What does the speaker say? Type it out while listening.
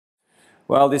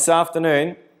Well, this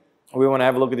afternoon, we want to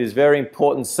have a look at this very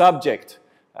important subject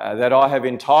that I have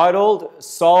entitled,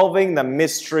 Solving the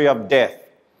Mystery of Death.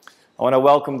 I want to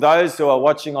welcome those who are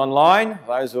watching online,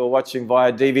 those who are watching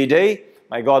via DVD.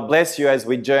 May God bless you as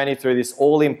we journey through this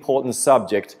all-important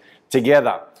subject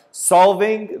together.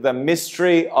 Solving the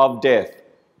mystery of death.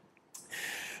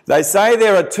 They say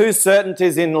there are two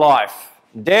certainties in life,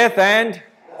 death and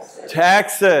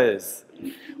taxes.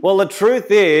 Well, the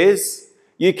truth is,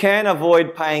 you can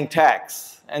avoid paying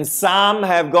tax, and some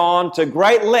have gone to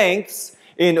great lengths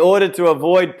in order to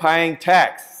avoid paying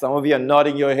tax. Some of you are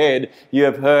nodding your head. You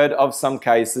have heard of some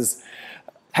cases.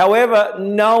 However,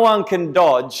 no one can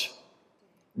dodge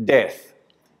death.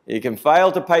 You can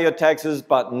fail to pay your taxes,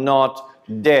 but not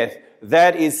death.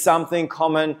 That is something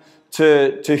common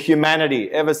to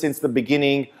humanity ever since the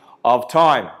beginning of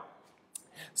time.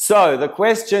 So the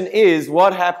question is,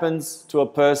 what happens to a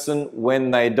person when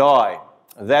they die?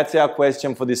 That's our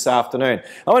question for this afternoon.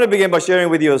 I want to begin by sharing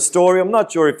with you a story. I'm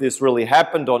not sure if this really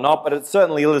happened or not, but it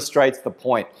certainly illustrates the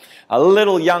point. A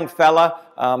little young fella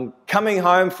coming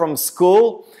home from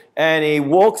school, and he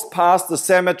walks past the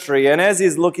cemetery, and as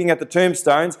he's looking at the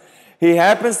tombstones, he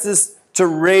happens to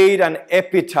read an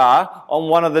epitaph on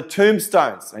one of the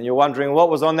tombstones. And you're wondering what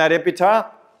was on that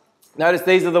epitaph? Notice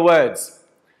these are the words.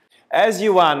 As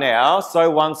you are now,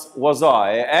 so once was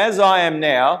I. As I am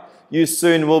now, you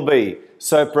soon will be.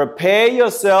 So prepare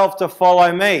yourself to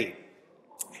follow me,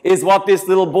 is what this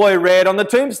little boy read on the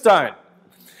tombstone.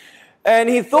 And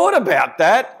he thought about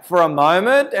that for a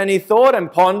moment, and he thought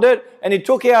and pondered, and he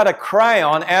took out a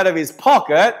crayon out of his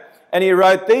pocket, and he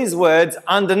wrote these words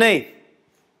underneath.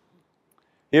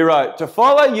 He wrote, "To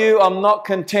follow you, I'm not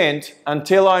content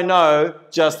until I know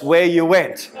just where you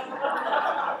went."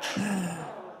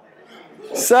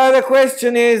 So the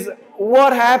question is,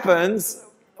 what happens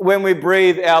when we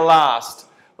breathe our last?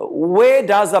 Where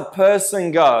does a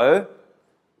person go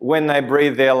when they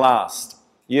breathe their last?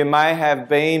 You may have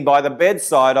been by the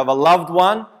bedside of a loved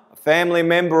one, a family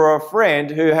member or a friend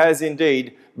who has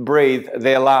indeed breathed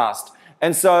their last.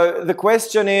 And so the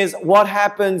question is, what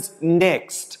happens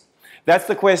next? That's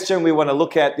the question we want to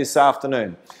look at this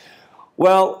afternoon.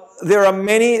 Well, there are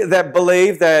many that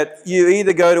believe that you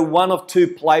either go to one of two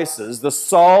places. The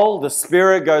soul, the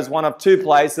spirit, goes one of two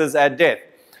places at death.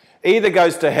 Either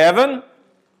goes to heaven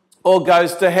or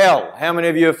goes to hell. How many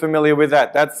of you are familiar with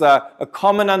that? That's a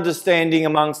common understanding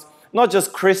amongst not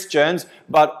just Christians,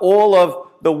 but all of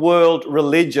the world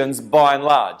religions by and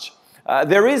large.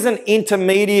 There is an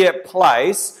intermediate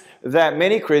place that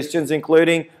many Christians,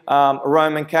 including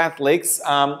Roman Catholics,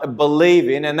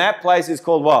 believe in, and that place is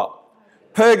called what?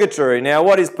 Purgatory. Now,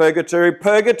 what is purgatory?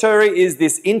 Purgatory is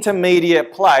this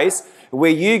intermediate place where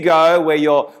you go, where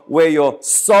your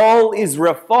soul is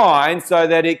refined so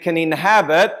that it can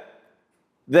inhabit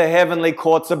the heavenly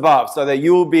courts above, so that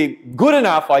you will be good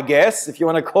enough, I guess, if you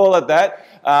want to call it that,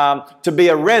 to be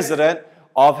a resident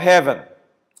of heaven.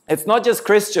 It's not just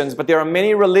Christians, but there are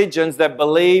many religions that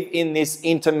believe in this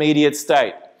intermediate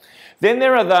state. Then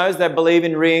there are those that believe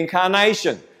in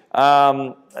reincarnation.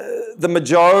 The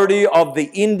majority of the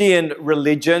Indian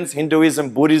religions,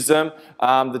 Hinduism, Buddhism,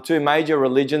 the two major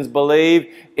religions,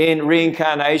 believe in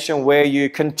reincarnation, where you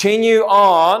continue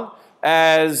on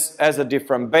as a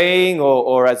different being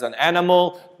or as an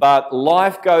animal, but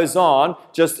life goes on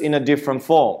just in a different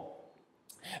form.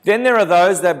 Then there are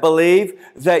those that believe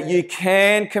that you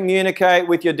can communicate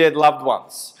with your dead loved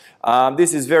ones.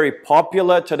 This is very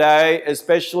popular today,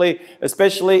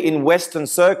 especially in Western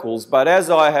circles. But as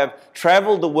I have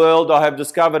traveled the world, I have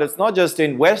discovered it's not just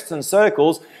in Western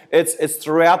circles, it's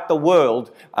throughout the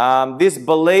world. This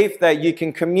belief that you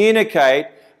can communicate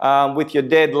with your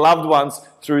dead loved ones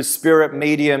through spirit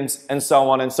mediums and so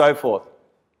on and so forth.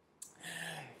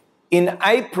 In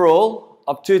April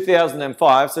of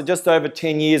 2005, so just over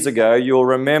 10 years ago, you'll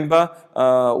remember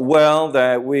well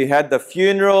that we had the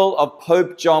funeral of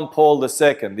Pope John Paul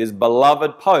II, this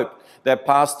beloved Pope that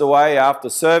passed away after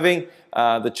serving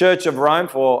the Church of Rome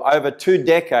for over 2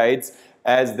 decades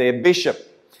as their bishop.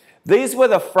 These were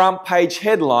the front page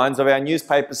headlines of our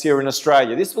newspapers here in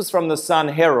Australia. This was from the Sun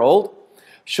Herald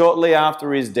shortly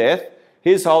after his death.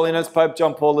 His Holiness Pope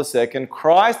John Paul II,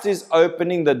 Christ is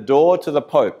opening the door to the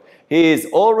Pope. He is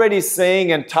already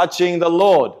seeing and touching the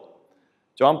Lord.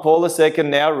 John Paul II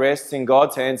now rests in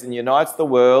God's hands and unites the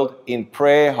world in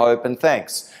prayer, hope and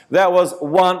thanks. That was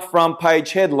one front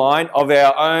page headline of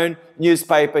our own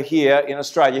newspaper here in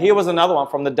Australia. Here was another one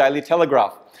from the Daily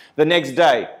Telegraph. The next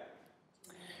day,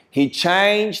 he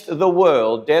changed the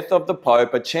world, death of the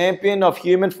Pope, a champion of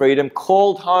human freedom,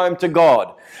 called home to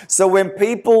God. So when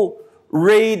people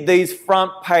read these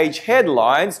front page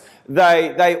headlines,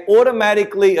 they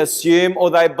automatically assume, or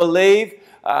they believe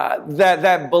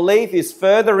that belief is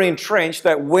further entrenched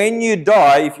that when you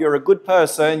die, if you're a good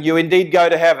person, you indeed go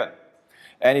to heaven.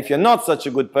 And if you're not such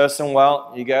a good person,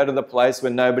 well, you go to the place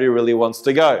where nobody really wants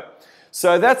to go.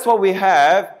 So that's what we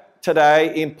have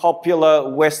today in popular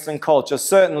Western culture,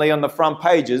 certainly on the front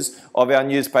pages of our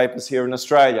newspapers here in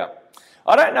Australia.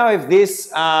 I don't know if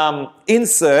this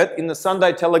insert in the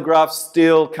Sunday Telegraph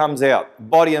still comes out,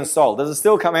 Body and Soul. Does it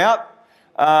still come out?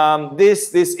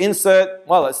 This insert,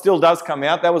 well, it still does come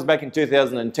out. That was back in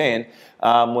 2010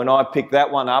 when I picked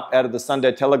that one up out of the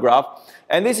Sunday Telegraph.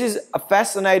 And this is a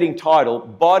fascinating title,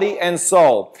 Body and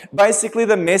Soul. Basically,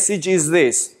 the message is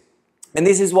this, and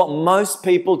this is what most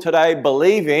people today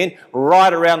believe in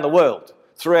right around the world,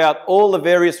 throughout all the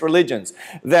various religions,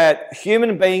 that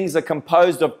human beings are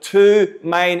composed of two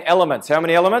main elements. How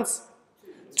many elements?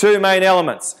 Two main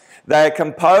elements. They are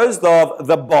composed of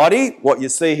the body, what you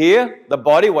see here, the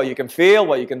body, what you can feel,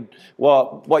 what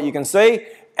you can see,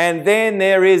 and then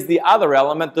there is the other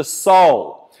element, the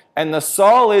soul. And the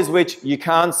soul is which you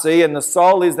can't see, and the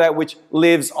soul is that which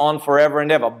lives on forever and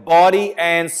ever. Body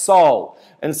and soul.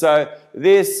 And so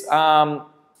this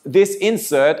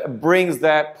insert brings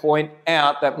that point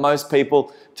out that most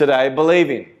people today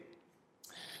believe in.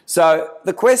 So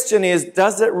the question is,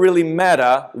 does it really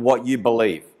matter what you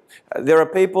believe? There are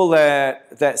people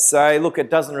that say, look, it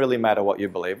doesn't really matter what you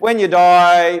believe. When you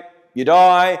die, you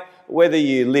die. Whether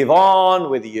you live on,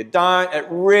 whether you don't, it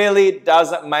really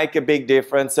doesn't make a big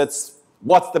difference. It's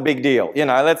what's the big deal? You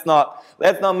know, let's not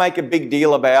make a big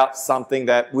deal about something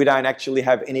that we don't actually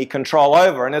have any control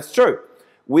over. And it's true.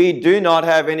 We do not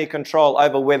have any control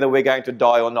over whether we're going to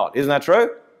die or not. Isn't that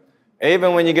true?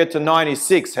 Even when you get to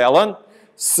 96, Helen,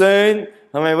 soon,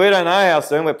 I mean, we don't know how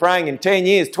soon. We're praying in 10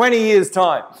 years, 20 years'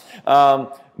 time.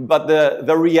 But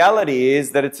the reality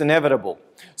is that it's inevitable.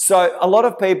 So a lot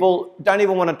of people don't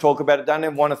even want to talk about it, don't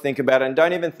even want to think about it, and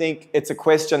don't even think it's a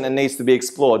question that needs to be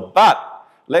explored. But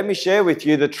let me share with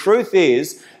you, the truth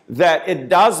is that it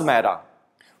does matter.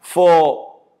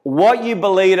 For what you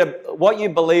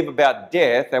believe about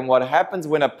death and what happens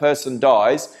when a person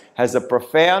dies has a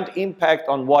profound impact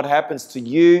on what happens to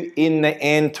you in the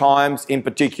end times in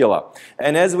particular.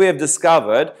 And as we have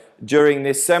discovered during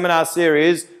this seminar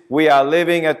series, we are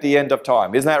living at the end of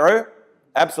time. Isn't that true?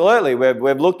 Absolutely.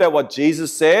 We've looked at what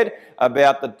Jesus said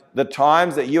about the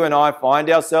times that you and I find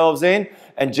ourselves in.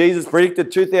 And Jesus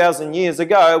predicted 2,000 years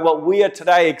ago what we are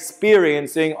today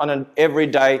experiencing on an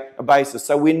everyday basis.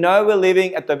 So we know we're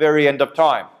living at the very end of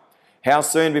time. How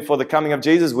soon before the coming of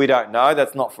Jesus? We don't know.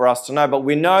 That's not for us to know. But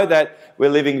we know that we're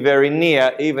living very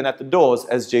near, even at the doors,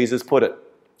 as Jesus put it.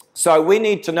 So we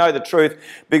need to know the truth,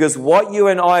 because what you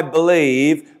and I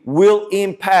believe will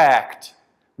impact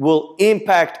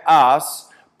us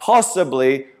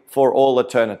possibly for all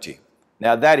eternity.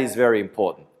 Now that is very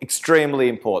important, extremely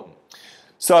important.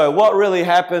 So what really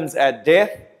happens at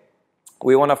death,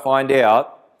 we want to find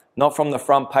out, not from the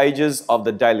front pages of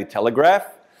the Daily Telegraph,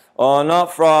 or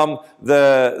not from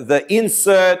the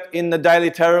insert in the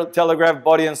Daily Telegraph,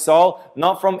 Body and Soul,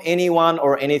 not from anyone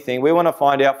or anything. We want to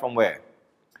find out from where?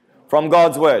 From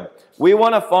God's Word. We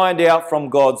want to find out from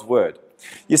God's Word.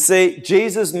 You see,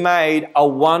 Jesus made a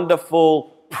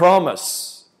wonderful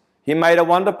promise. He made a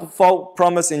wonderful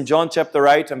promise in John chapter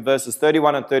 8 and verses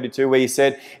 31 and 32 where he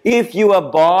said, if you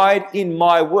abide in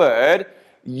my word,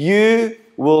 you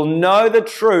will know the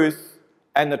truth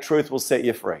and the truth will set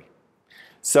you free.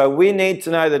 So we need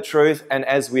to know the truth, and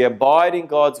as we abide in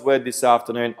God's word this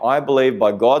afternoon, I believe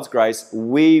by God's grace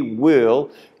we will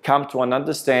come to an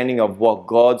understanding of what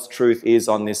God's truth is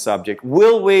on this subject.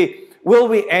 Will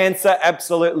we answer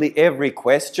absolutely every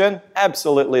question?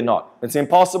 Absolutely not. It's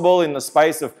impossible in the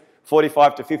space of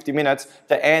 45 to 50 minutes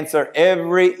to answer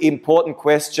every important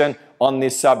question on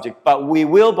this subject. But we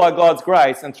will, by God's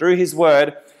grace and through His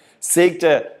Word, seek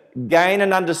to gain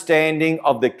an understanding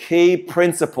of the key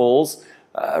principles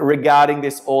regarding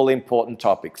this all-important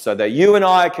topic, so that you and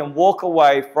I can walk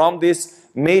away from this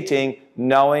meeting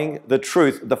knowing the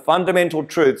truth, the fundamental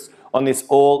truths on this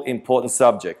all-important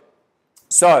subject.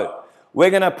 So, we're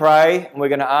going to pray and we're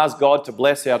going to ask God to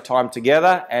bless our time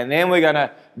together, and then we're going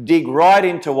to dig right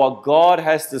into what God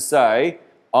has to say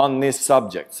on this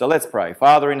subject. So let's pray.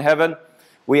 Father in heaven,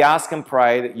 we ask and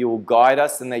pray that you will guide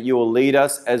us and that you will lead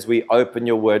us as we open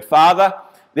your word. Father,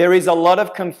 there is a lot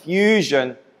of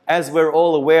confusion, as we're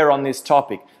all aware, on this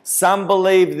topic. Some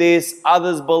believe this,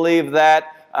 others believe that.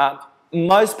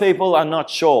 Most people are not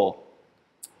sure.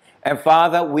 And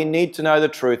Father, we need to know the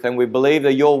truth, and we believe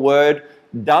that your word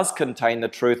does contain the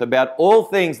truth about all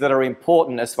things that are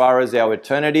important as far as our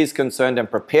eternity is concerned and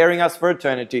preparing us for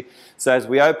eternity. So as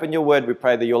we open your word, we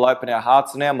pray that you'll open our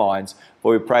hearts and our minds,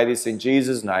 for we pray this in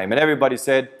Jesus' name. And everybody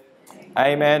said,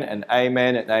 amen and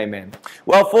amen and amen.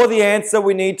 Well, for the answer,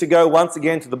 we need to go once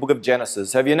again to the book of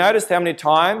Genesis. Have you noticed how many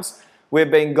times we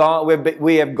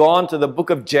have gone to the book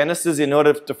of Genesis in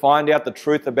order to find out the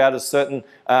truth about a certain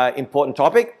important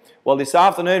topic? Well, this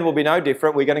afternoon will be no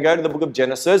different. We're going to go to the book of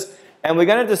Genesis and we're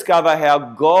going to discover how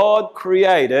God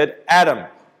created Adam.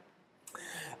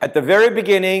 At the very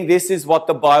beginning, this is what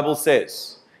the Bible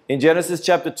says. In Genesis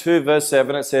chapter 2, verse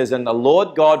 7, it says, "And the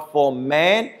Lord God formed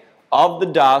man of the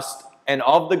dust and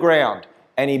of the ground,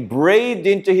 and he breathed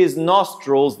into his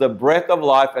nostrils the breath of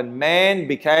life, and man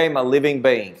became a living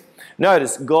being."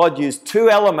 Notice, God used two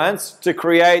elements to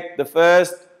create the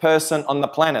first person on the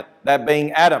planet, that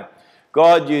being Adam.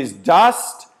 God used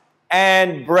dust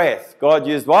and breath. God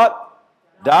used what?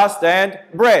 Dust and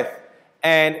breath.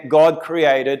 And God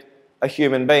created a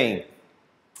human being.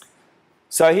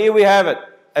 So here we have it,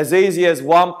 as easy as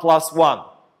 1 plus 1.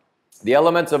 The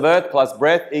elements of earth plus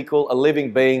breath equal a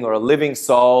living being or a living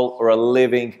soul or a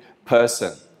living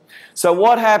person. So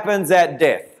what happens at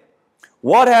death?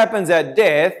 What happens at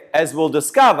death, as we'll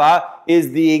discover,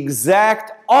 is the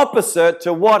exact opposite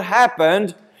to what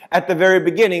happened at the very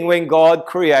beginning when God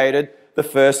created the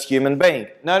first human being.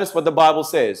 Notice what the Bible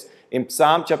says. In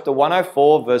Psalm chapter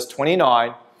 104, verse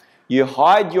 29, "You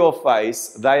hide your face,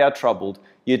 they are troubled.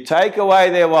 You take away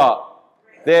their what?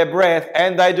 Their breath,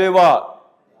 and they do what?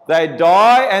 They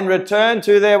die and return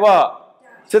to their what?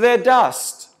 To their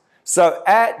dust." So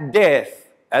at death,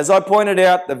 as I pointed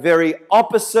out, the very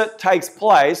opposite takes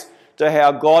place to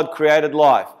how God created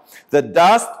life. The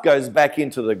dust goes back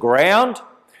into the ground,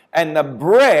 and the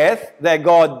breath that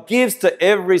God gives to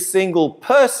every single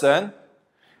person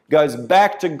goes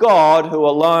back to God, who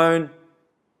alone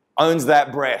owns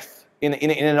that breath in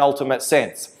an ultimate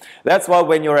sense. That's why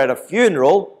when you're at a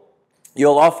funeral,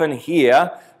 you'll often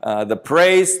hear the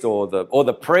priest or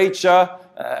the preacher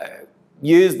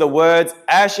use the words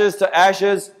ashes to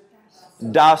ashes,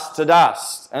 dust to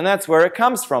dust. And that's where it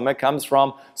comes from. It comes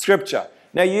from Scripture.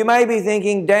 Now you may be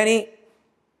thinking, Danny,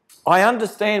 I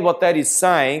understand what that is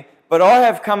saying, but I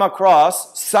have come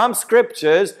across some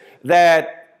scriptures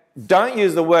that don't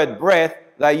use the word breath,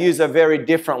 they use a very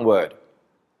different word.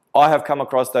 I have come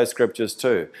across those scriptures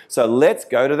too. So let's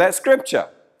go to that scripture.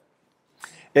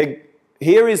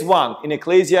 Here is one in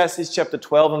Ecclesiastes chapter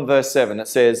 12 and verse 7. It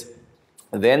says,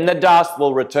 "Then the dust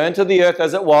will return to the earth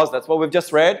as it was," that's what we've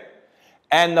just read,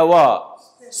 "and the what?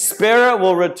 Spirit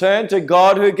will return to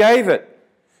God who gave it."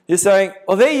 You're saying,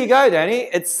 well, there you go, Danny.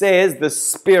 It says the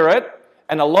Spirit,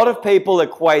 and a lot of people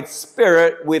equate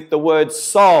spirit with the word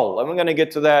soul. And we're going to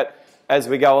get to that as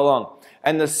we go along.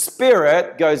 And the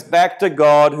Spirit goes back to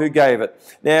God who gave it.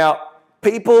 Now,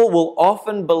 people will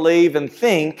often believe and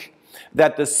think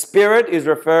that the Spirit is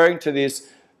referring to this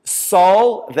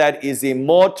soul that is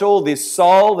immortal, this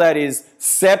soul that is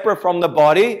separate from the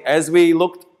body, as we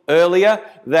looked earlier,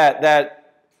 that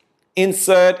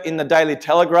insert in the Daily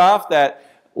Telegraph, that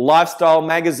lifestyle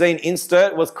magazine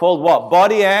insert was called what?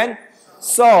 Body and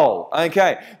soul.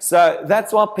 Okay, so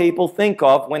that's what people think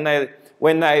of when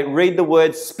they read the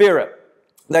word spirit.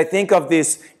 They think of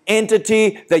this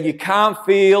entity that you can't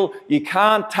feel, you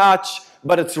can't touch,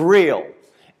 but it's real.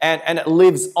 And it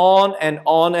lives on and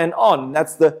on and on.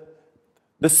 That's the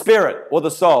spirit or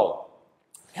the soul.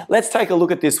 Let's take a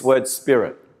look at this word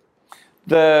spirit.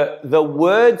 The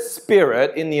word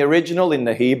spirit in the original, in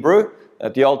the Hebrew,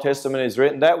 that the Old Testament is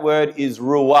written, that word is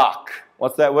ruach.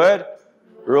 What's that word?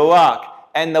 Ruach.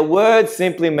 And the word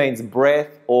simply means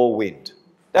breath or wind.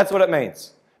 That's what it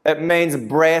means. It means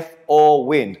breath or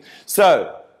wind.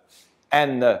 So,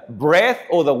 and the breath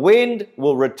or the wind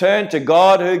will return to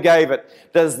God who gave it.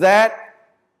 Does that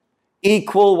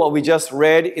equal what we just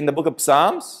read in the book of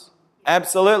Psalms?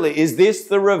 Absolutely. Is this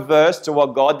the reverse to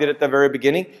what God did at the very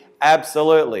beginning?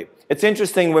 Absolutely. It's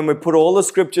interesting when we put all the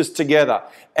scriptures together,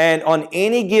 and on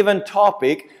any given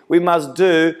topic, we must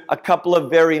do a couple of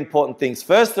very important things.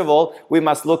 First of all, we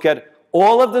must look at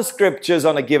all of the scriptures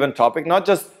on a given topic, not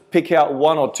just pick out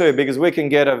one or two, because we can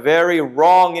get a very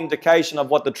wrong indication of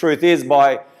what the truth is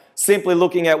by simply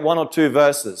looking at one or two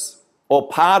verses or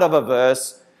part of a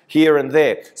verse here and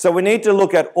there. So we need to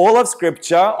look at all of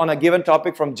Scripture on a given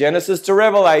topic from Genesis to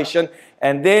Revelation,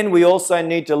 and then we also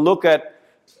need to look at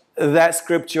that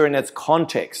Scripture in its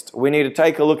context. We need to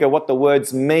take a look at what the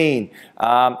words mean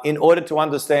in order to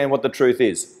understand what the truth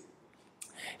is.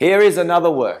 Here is another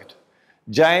word.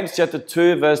 James chapter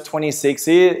 2 verse 26.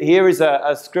 Here is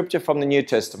a scripture from the New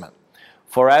Testament.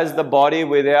 For as the body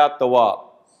without the what?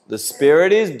 The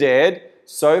spirit is dead,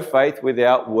 so faith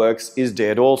without works is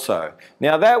dead also.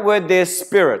 Now that word there,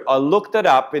 spirit, I looked it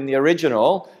up in the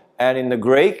original and in the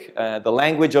Greek, the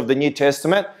language of the New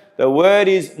Testament. The word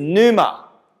is pneuma.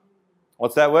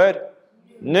 What's that word?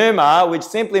 Pneuma, which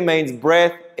simply means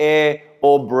breath, air,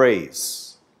 or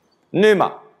breeze.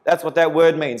 Pneuma. That's what that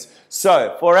word means.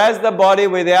 So, for as the body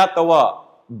without the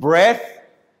what? Breath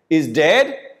is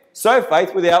dead, so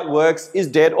faith without works is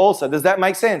dead also. Does that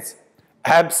make sense?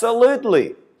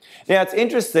 Absolutely. Now, it's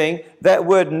interesting, that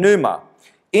word pneuma.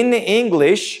 In the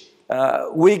English,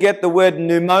 we get the word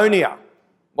pneumonia.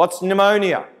 What's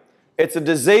pneumonia? It's a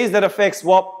disease that affects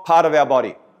what part of our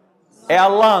body?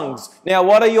 Our lungs. Now,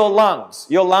 what are your lungs?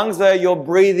 Your lungs are your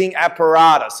breathing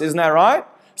apparatus, isn't that right?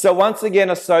 So once again,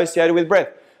 associated with breath.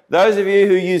 Those of you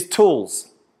who use tools,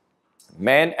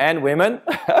 men and women,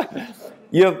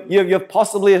 you've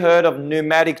possibly heard of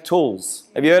pneumatic tools.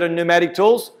 Have you heard of pneumatic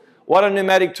tools? What are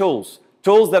pneumatic tools?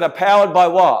 Tools that are powered by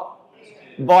what?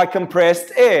 By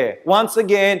compressed air. Once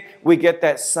again, we get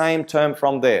that same term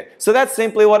from there. So that's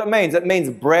simply what it means. It means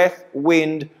breath,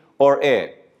 wind, or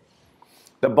air.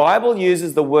 The Bible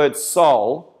uses the word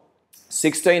soul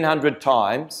 1,600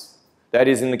 times, that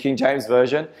is in the King James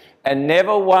Version, and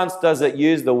never once does it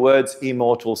use the words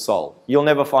immortal soul. You'll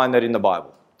never find that in the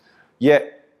Bible.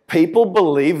 Yet people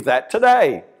believe that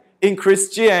today. In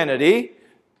Christianity,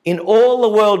 in all the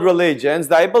world religions,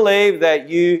 they believe that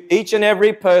each and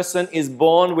every person is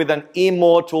born with an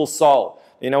immortal soul.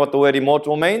 You know what the word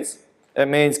immortal means? It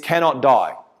means cannot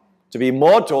die. To be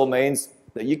mortal means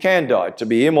that you can die. To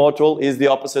be immortal is the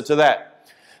opposite to that.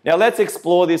 Now let's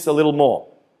explore this a little more.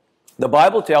 The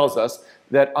Bible tells us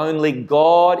that only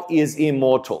God is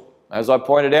immortal. As I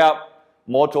pointed out,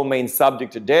 mortal means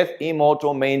subject to death.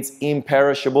 Immortal means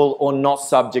imperishable or not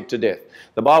subject to death.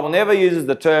 The Bible never uses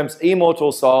the terms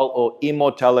immortal soul or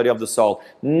immortality of the soul.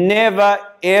 Never,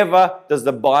 ever does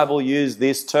the Bible use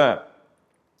this term.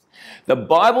 The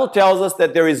Bible tells us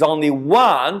that there is only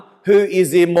one who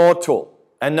is immortal.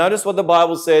 And notice what the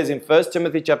Bible says in 1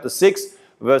 Timothy chapter 6,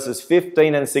 verses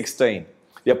 15 and 16.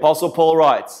 The Apostle Paul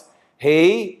writes,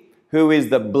 "He who is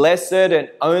the blessed and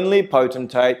only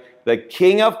potentate, the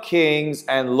King of kings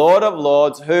and Lord of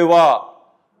lords, who are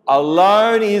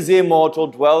alone is immortal,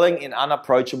 dwelling in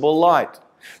unapproachable light."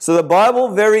 So the Bible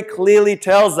very clearly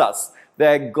tells us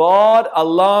that God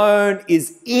alone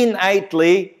is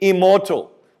innately immortal.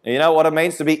 And you know what it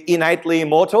means to be innately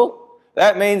immortal?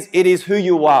 That means it is who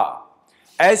you are.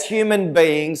 As human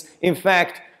beings, in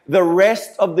fact, the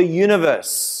rest of the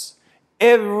universe,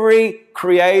 every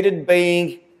created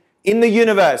being in the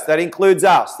universe, that includes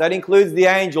us, that includes the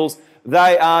angels,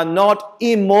 they are not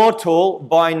immortal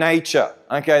by nature.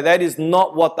 Okay, that is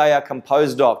not what they are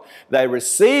composed of. They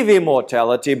receive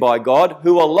immortality by God,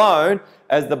 who alone,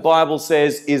 as the Bible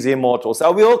says, is immortal. So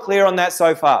are we all clear on that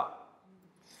so far?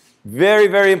 Very,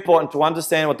 very important to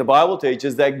understand what the Bible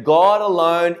teaches, that God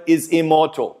alone is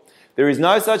immortal. There is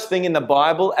no such thing in the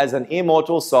Bible as an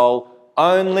immortal soul.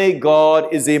 Only God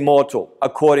is immortal,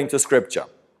 according to Scripture.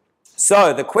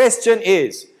 So the question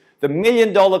is, the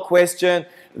million-dollar question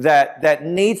that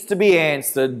needs to be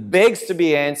answered, begs to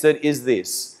be answered, is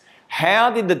this: how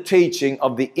did the teaching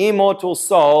of the immortal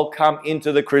soul come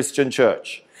into the Christian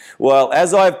church? Well,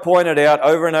 as I've pointed out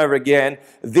over and over again,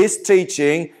 this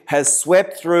teaching has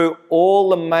swept through all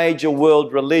the major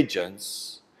world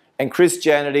religions, and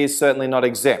Christianity is certainly not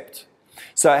exempt.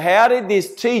 So how did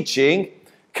this teaching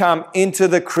come into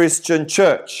the Christian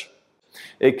church?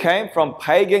 It came from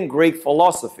pagan Greek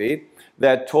philosophy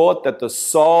that taught that the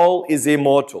soul is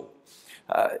immortal.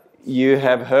 You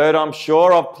have heard, I'm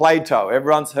sure, of Plato.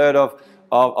 Everyone's heard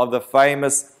of the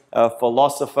famous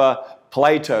philosopher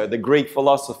Plato, the Greek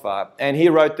philosopher. And he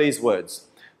wrote these words: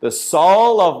 "The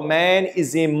soul of man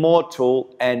is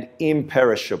immortal and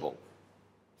imperishable."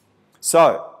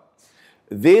 So,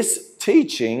 this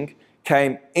teaching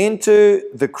came into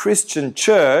the Christian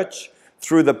church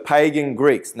through the pagan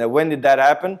Greeks. Now, when did that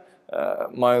happen?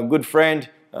 My good friend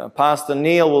Pastor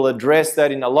Neil will address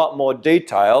that in a lot more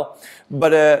detail,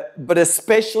 but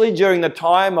especially during the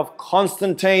time of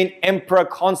Constantine, Emperor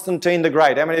Constantine the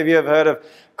Great. How many of you have heard of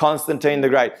Constantine the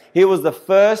Great? He was the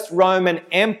first Roman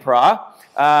emperor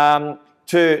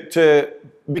to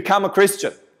become a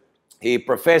Christian. He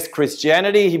professed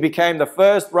Christianity. He became the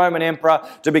first Roman emperor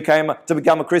to become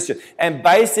a Christian. And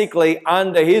basically,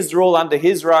 under his rule, under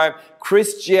his reign,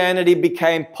 Christianity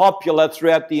became popular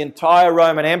throughout the entire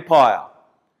Roman Empire.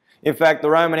 In fact, the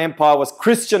Roman Empire was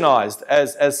Christianized,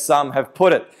 as some have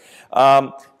put it.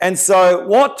 And so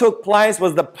what took place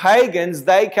was the pagans,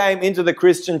 they came into the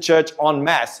Christian church en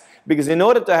masse. Because in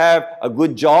order to have a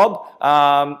good job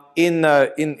in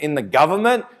the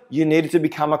government, you needed to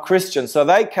become a Christian. So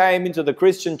they came into the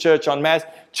Christian church en masse.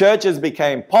 Churches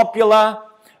became popular.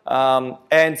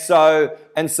 And so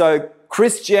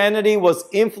Christianity was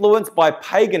influenced by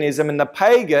paganism. And the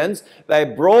pagans, they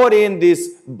brought in this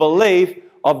belief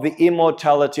of the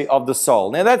immortality of the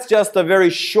soul. Now that's just a very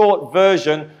short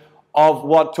version of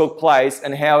what took place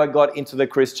and how it got into the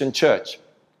Christian church.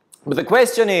 But the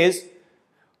question is,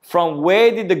 from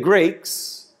where did the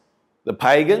Greeks, the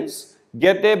pagans,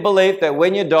 get their belief that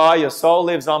when you die, your soul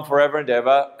lives on forever and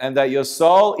ever, and that your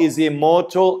soul is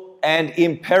immortal and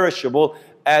imperishable,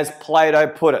 as Plato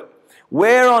put it?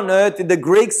 Where on earth did the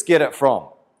Greeks get it from?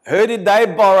 Who did they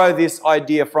borrow this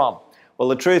idea from? Well,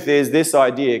 the truth is, this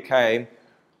idea came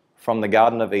from the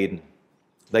Garden of Eden.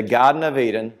 The Garden of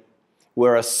Eden,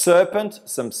 where a serpent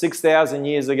some 6,000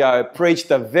 years ago preached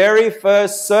the very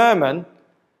first sermon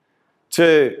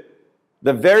to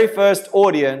the very first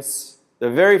audience, the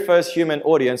very first human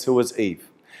audience, who was Eve.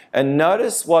 And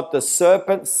notice what the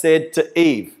serpent said to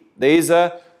Eve. These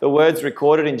are the words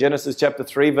recorded in Genesis chapter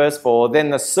 3 verse 4.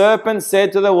 Then the serpent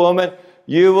said to the woman,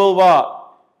 you will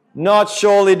what? Not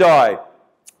surely die.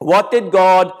 What did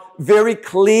God very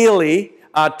clearly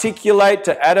articulate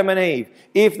to Adam and Eve?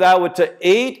 If they were to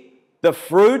eat the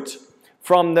fruit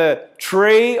from the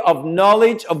tree of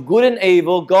knowledge of good and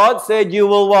evil, God said, you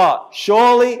will what?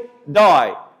 Surely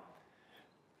die.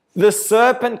 The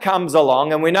serpent comes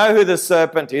along, and we know who the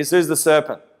serpent is. Who's the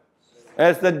serpent?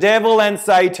 It's the devil and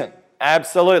Satan.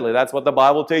 Absolutely. That's what the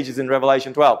Bible teaches in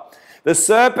Revelation 12. The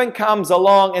serpent comes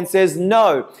along and says,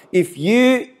 no, if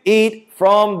you eat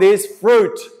from this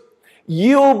fruit,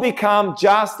 you'll become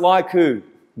just like who?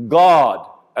 God.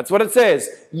 That's what it says.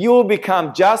 You will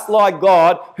become just like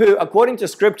God, who, according to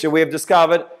Scripture, we have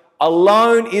discovered,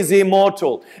 alone is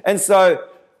immortal. And so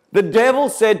the devil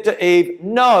said to Eve,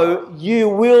 no, you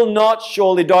will not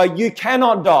surely die. You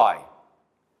cannot die.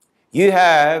 You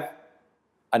have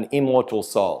an immortal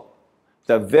soul.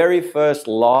 The very first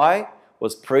lie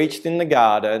was preached in the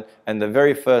garden, and the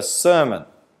very first sermon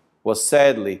was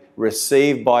sadly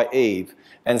received by Eve.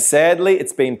 And sadly,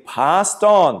 it's been passed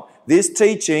on. This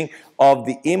teaching of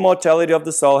the immortality of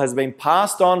the soul has been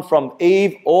passed on from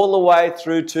Eve all the way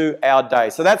through to our day.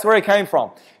 So that's where it came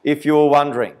from, if you were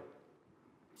wondering.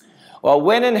 Well,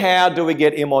 when and how do we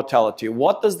get immortality?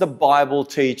 What does the Bible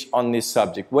teach on this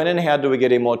subject? When and how do we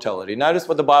get immortality? Notice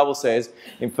what the Bible says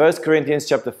in 1 Corinthians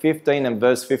chapter 15 and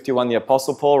verse 51. The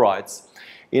Apostle Paul writes,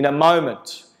 in a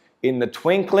moment, in the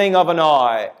twinkling of an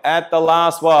eye, at the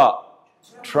last what?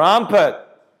 Trumpet.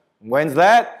 When's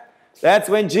that? That's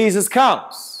when Jesus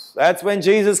comes. That's when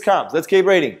Jesus comes. Let's keep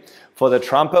reading. For the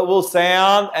trumpet will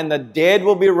sound, and the dead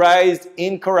will be raised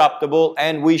incorruptible,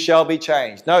 and we shall be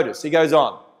changed. Notice, he goes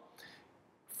on.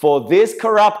 For this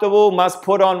corruptible must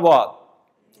put on what?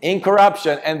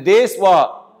 Incorruption. And this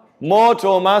what?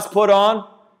 Mortal must put on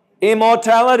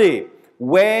immortality.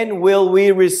 When will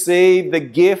we receive the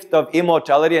gift of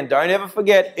immortality? And don't ever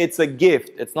forget, it's a gift.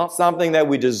 It's not something that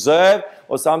we deserve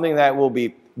or something that will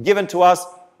be given to us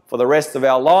for the rest of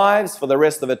our lives, for the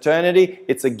rest of eternity.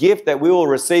 It's a gift that we will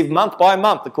receive month by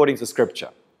month according to Scripture.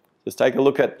 Just take a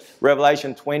look at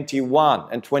Revelation 21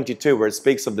 and 22, where it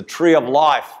speaks of the tree of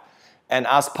life and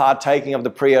us partaking of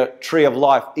the tree of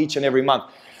life each and every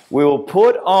month. We will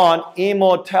put on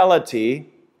immortality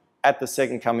at the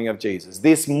second coming of Jesus.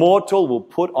 This mortal will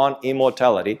put on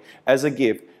immortality as a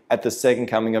gift at the second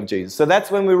coming of Jesus. So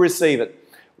that's when we receive it,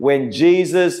 when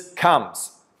Jesus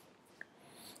comes.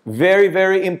 Very,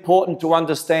 very important to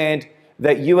understand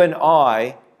that you and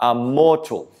I are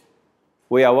mortal.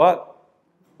 We are what?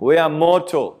 We are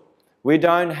mortal. We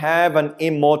don't have an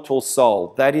immortal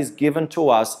soul. That is given to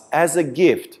us as a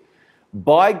gift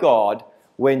by God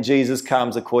when Jesus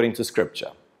comes according to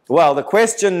Scripture. Well, the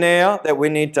question now that we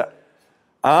need to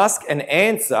ask and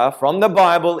answer from the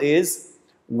Bible is,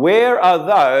 where are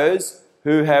those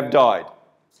who have died?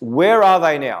 Where are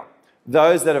they now?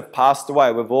 Those that have passed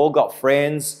away. We've all got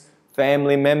friends,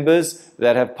 family members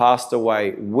that have passed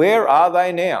away. Where are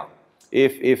they now?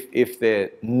 If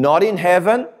they're not in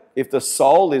heaven, if the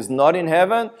soul is not in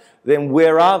heaven, then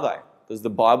where are they? Does the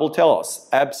Bible tell us?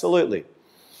 Absolutely.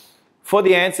 For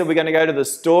the answer, we're going to go to the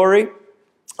story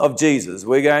of Jesus.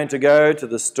 We're going to go to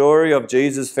the story of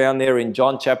Jesus found there in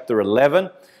John chapter 11.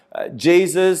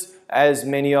 Jesus, as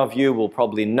many of you will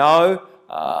probably know,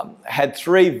 had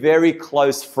three very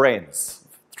close friends.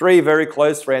 Three very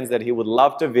close friends that he would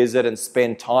love to visit and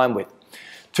spend time with.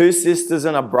 Two sisters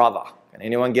and a brother. Can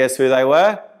anyone guess who they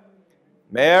were?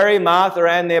 Mary, Martha,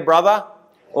 and their brother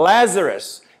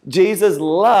Lazarus. Jesus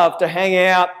loved to hang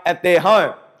out at their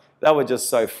home. They were just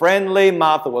so friendly.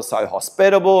 Martha was so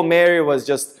hospitable. Mary was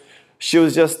just, she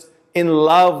was just in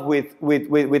love with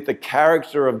the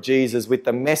character of Jesus, with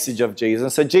the message of Jesus.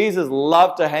 And so Jesus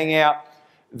loved to hang out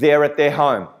there at their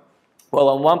home. Well,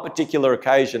 on one particular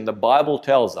occasion, the Bible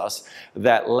tells us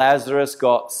that Lazarus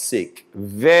got sick.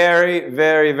 Very,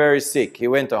 very, very sick. He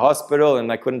went to hospital and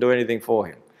they couldn't do anything for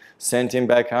him. Sent him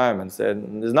back home and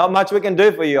said, there's not much we can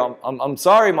do for you. I'm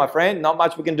sorry, my friend, not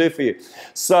much we can do for you.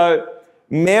 So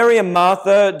Mary and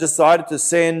Martha decided to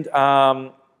send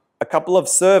a couple of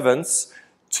servants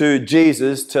to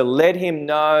Jesus to let him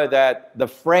know that the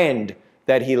friend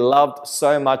that he loved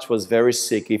so much was very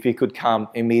sick, if he could come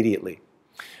immediately.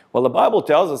 Well, the Bible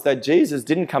tells us that Jesus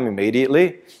didn't come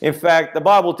immediately. In fact, the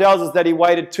Bible tells us that he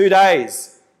waited 2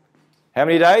 days. How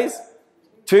many days?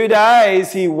 2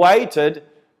 days he waited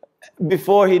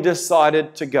before he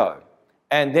decided to go.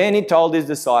 And then he told his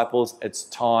disciples, it's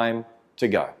time to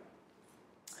go.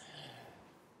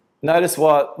 Notice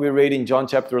what we read in John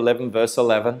chapter 11, verse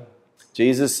 11.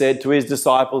 Jesus said to his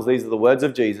disciples, these are the words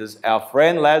of Jesus, our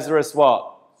friend Lazarus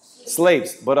what?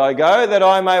 Sleeps. But I go that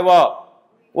I may what?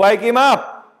 Wake him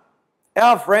up.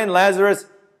 Our friend Lazarus,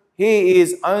 he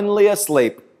is only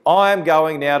asleep. I am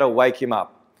going now to wake him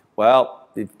up. Well,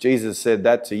 if Jesus said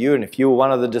that to you and if you were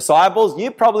one of the disciples,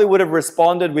 you probably would have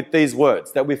responded with these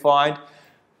words that we find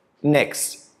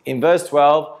next. In verse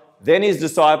 12, then his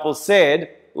disciples said,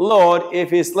 Lord,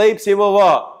 if he sleeps, he will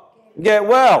what? Get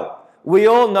well. We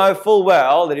all know full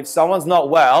well that if someone's not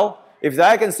well, if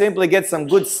they can simply get some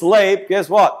good sleep, guess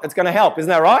what? It's going to help. Isn't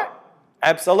that right?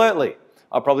 Absolutely.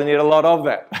 I probably need a lot of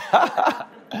that.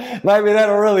 Maybe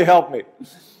that'll really help me.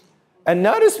 And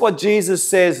notice what Jesus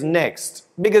says next,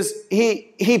 because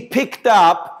he picked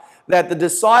up that the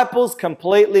disciples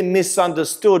completely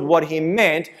misunderstood what he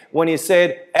meant when he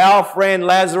said, our friend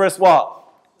Lazarus what?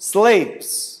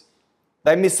 Sleeps.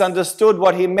 They misunderstood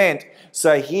what he meant.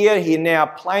 So here he now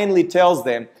plainly tells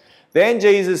them, then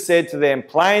Jesus said to them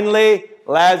plainly,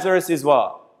 Lazarus is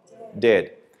what?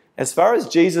 Dead. As far as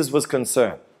Jesus was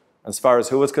concerned, as far as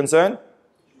who was concerned?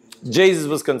 Jesus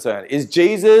was concerned. Is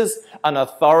Jesus an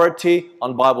authority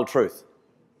on Bible truth?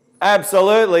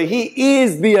 Absolutely. He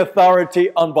is the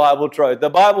authority on Bible truth. The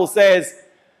Bible says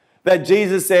that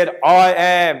Jesus said, I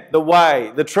am the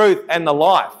way, the truth, and the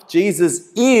life.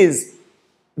 Jesus is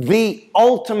the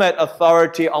ultimate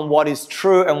authority on what is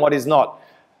true and what is not.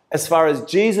 As far as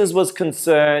Jesus was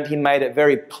concerned, he made it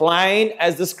very plain,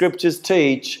 as the scriptures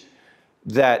teach,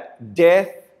 that death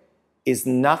is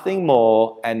nothing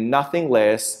more and nothing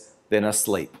less than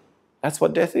asleep. That's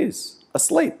what death is,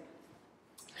 asleep.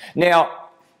 Now,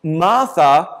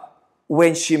 Martha,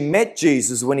 when she met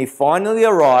Jesus, when he finally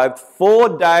arrived,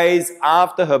 4 days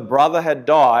after her brother had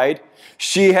died,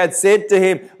 she had said to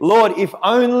him, Lord, if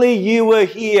only you were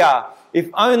here, if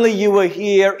only you were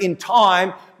here in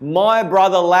time, my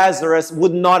brother Lazarus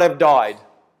would not have died.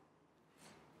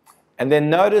 And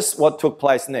then notice what took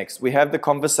place next. We have the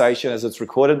conversation as it's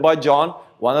recorded by John,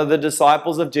 one of the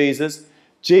disciples of Jesus.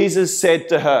 Jesus said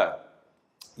to her,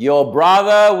 your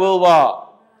brother will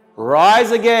what? Rise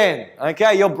again.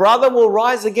 Okay, your brother will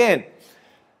rise again.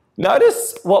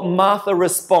 Notice what Martha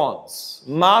responds.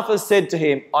 Martha said to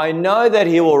him, I know that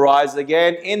he will rise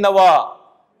again in the what?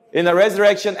 In the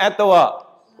resurrection at the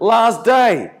what? Last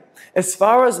day. As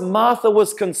far as Martha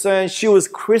was concerned, she was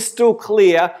crystal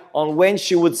clear on when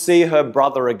she would see her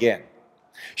brother again.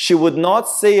 She would not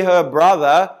see her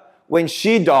brother when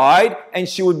she died, and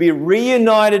she would be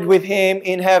reunited with him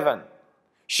in heaven.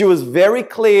 She was very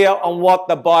clear on what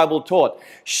the Bible taught.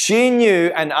 She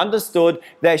knew and understood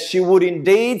that she would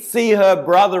indeed see her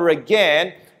brother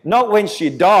again, not when she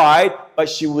died, but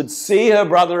she would see her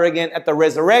brother again at the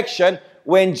resurrection,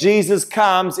 when Jesus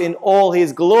comes in all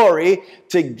his glory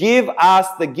to give us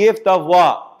the gift of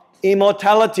what?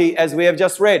 Immortality, as we have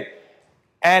just read.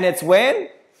 And it's when?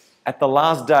 At the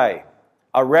last day.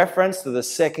 A reference to the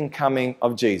second coming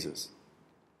of Jesus.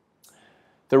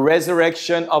 The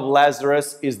resurrection of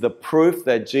Lazarus is the proof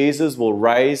that Jesus will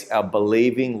raise our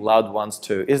believing loved ones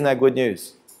too. Isn't that good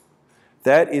news?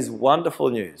 That is wonderful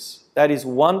news. That is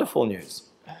wonderful news.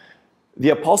 The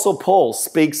Apostle Paul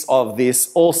speaks of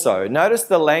this also. Notice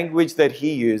the language that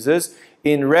he uses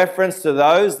in reference to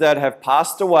those that have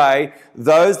passed away,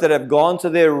 those that have gone to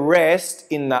their rest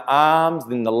in the arms,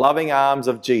 in the loving arms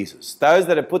of Jesus, those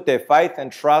that have put their faith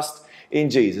and trust in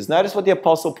Jesus. Notice what the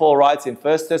Apostle Paul writes in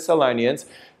 1 Thessalonians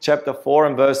chapter 4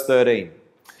 and verse 13.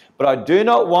 But I do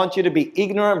not want you to be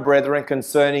ignorant, brethren,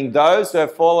 concerning those who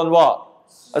have fallen what?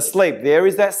 Asleep. There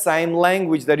is that same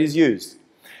language that is used.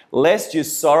 Lest you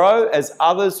sorrow as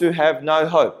others who have no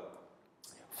hope.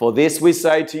 For this we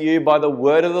say to you by the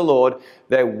word of the Lord,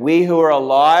 that we who are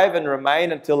alive and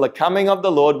remain until the coming of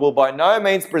the Lord will by no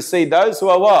means precede those who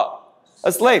are what?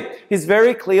 Asleep. He's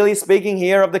very clearly speaking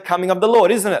here of the coming of the Lord,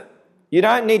 isn't it? You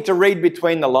don't need to read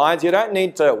between the lines. You don't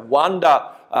need to wonder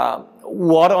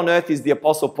what on earth is the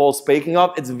Apostle Paul speaking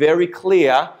of. It's very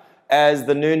clear as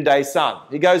the noonday sun.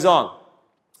 He goes on.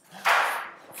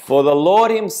 For the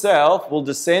Lord himself will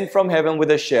descend from heaven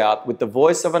with a shout, with the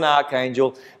voice of an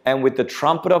archangel, and with the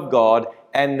trumpet of God,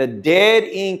 and the dead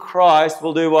in Christ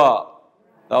will do what?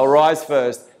 They'll rise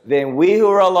first. Then we who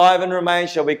are alive and remain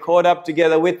shall be caught up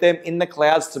together with them in the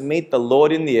clouds to meet the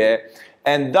Lord in the air,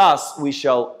 and thus we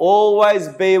shall always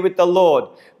be with the Lord.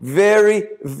 Very,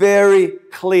 very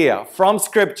clear from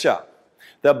Scripture.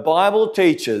 The Bible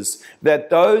teaches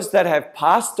that those that have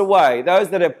passed away,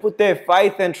 those that have put their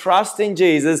faith and trust in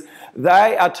Jesus,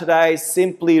 they are today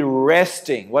simply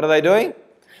resting. What are they doing?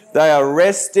 They are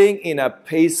resting in a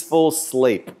peaceful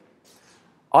sleep.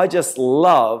 I just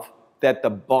love that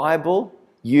the Bible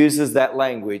uses that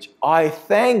language. I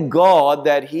thank God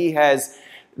that He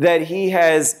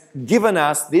has given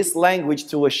us this language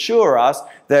to assure us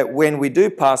that when we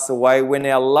do pass away, when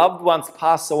our loved ones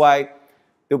pass away,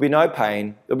 there'll be no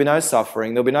pain, there'll be no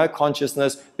suffering, there'll be no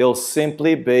consciousness. There'll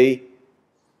simply be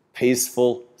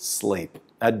peaceful sleep,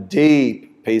 a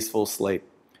deep, peaceful sleep.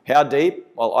 How deep?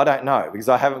 Well, I don't know because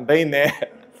I haven't been there.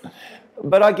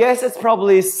 But I guess it's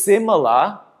probably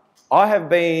similar. I have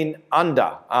been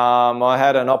under. I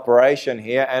had an operation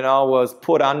here and I was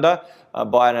put under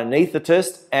by an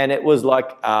anaesthetist, and it was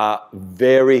like a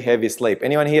very heavy sleep.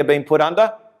 Anyone here been put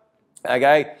under?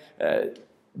 Okay.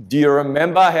 Do you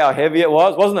remember how heavy it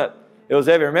was? Wasn't it? It was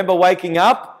heavy. Remember waking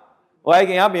up and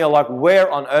you're like, where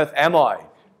on earth am I?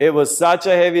 It was such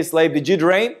a heavy sleep. Did you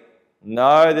dream?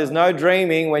 No, there's no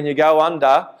dreaming when you go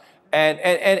under.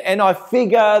 And I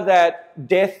figure that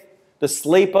death, the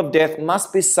sleep of death,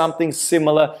 must be something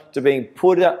similar to being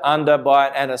put under by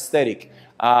an anesthetic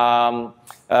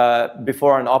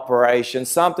before an operation.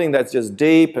 Something that's just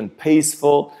deep and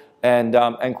peaceful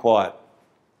and quiet.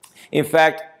 In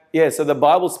fact, so the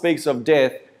Bible speaks of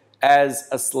death as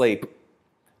a sleep.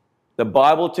 The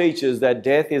Bible teaches that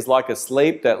death is like a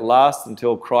sleep that lasts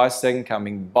until Christ's second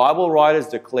coming. Bible writers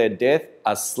declare death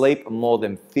a sleep more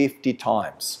than 50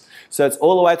 times. So it's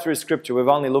all the way through Scripture. We've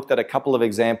only looked at a couple of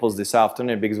examples this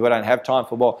afternoon because we don't have time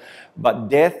for more. But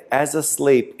death as a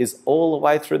sleep is all the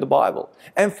way through the Bible.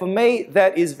 And for me,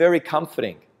 that is very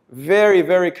comforting. Very,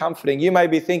 very comforting. You may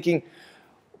be thinking,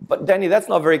 but Danny, that's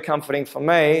not very comforting for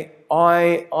me.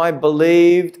 I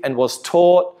believed and was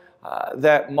taught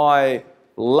that my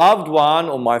loved one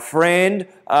or my friend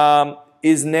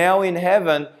is now in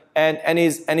heaven and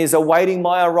is awaiting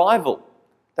my arrival.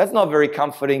 That's not very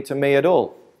comforting to me at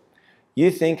all.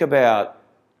 You think about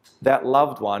that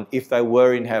loved one if they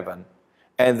were in heaven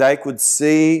and they could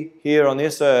see here on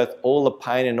this earth all the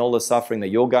pain and all the suffering that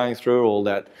you're going through, all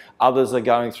that others are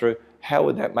going through. How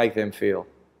would that make them feel?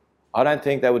 I don't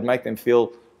think that would make them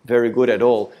feel very good at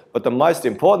all. But the most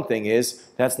important thing is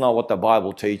that's not what the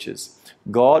Bible teaches.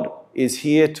 God is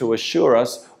here to assure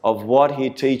us of what He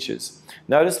teaches.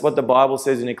 Notice what the Bible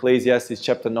says in Ecclesiastes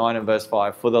chapter 9 and verse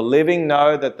 5. For the living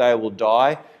know that they will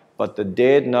die, but the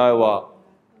dead know what?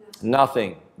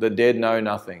 Nothing. The dead know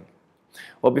nothing.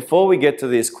 Well, before we get to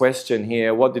this question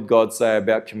here, what did God say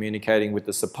about communicating with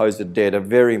the supposed dead? A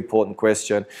very important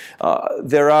question.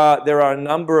 There are a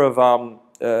number of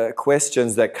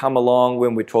questions that come along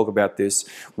when we talk about this.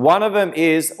 One of them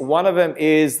is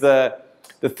the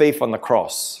thief on the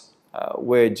cross,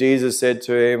 where Jesus said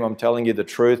to him, I'm telling you the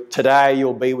truth, today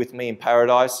you'll be with me in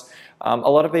paradise. A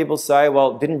lot of people say,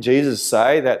 well, didn't Jesus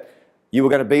say that you were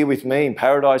going to be with me in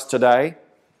paradise today?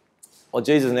 Well,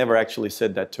 Jesus never actually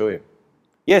said that to him.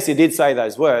 Yes, He did say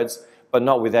those words, but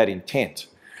not with that intent.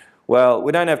 Well,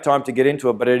 we don't have time to get into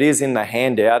it, but it is in the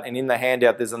handout. And in the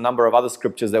handout, there's a number of other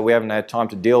scriptures that we haven't had time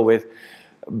to deal with.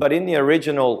 But in the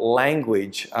original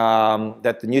language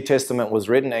that the New Testament was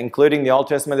written, including the Old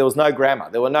Testament, there was no grammar.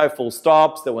 There were no full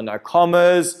stops. There were no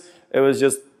commas. It was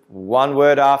just one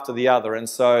word after the other. And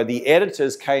so the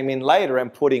editors came in later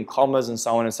and put in commas and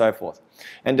so on and so forth.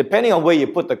 And depending on where you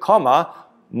put the comma,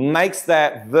 makes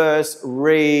that verse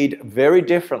read very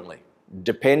differently,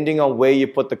 depending on where you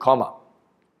put the comma.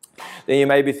 Then you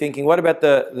may be thinking, what about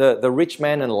the rich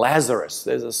man and Lazarus?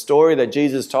 There's a story that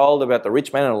Jesus told about the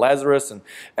rich man and Lazarus,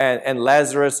 and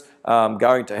Lazarus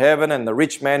going to heaven and the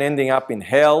rich man ending up in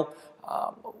hell.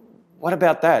 What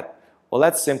about that? Well,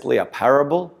 that's simply a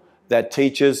parable that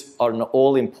teaches an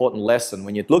all-important lesson.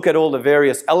 When you look at all the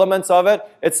various elements of it,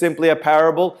 it's simply a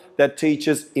parable that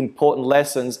teaches important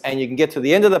lessons, and you can get to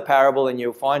the end of the parable and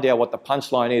you'll find out what the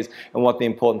punchline is and what the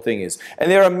important thing is.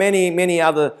 And there are many, many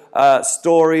other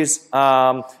stories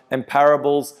and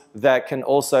parables that can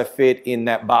also fit in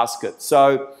that basket.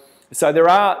 So there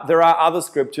are other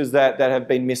scriptures that have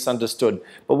been misunderstood.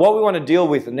 But what we want to deal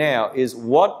with now is,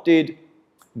 what did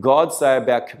God say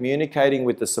about communicating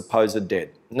with the supposed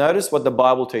dead? Notice what the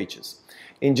Bible teaches.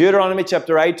 In Deuteronomy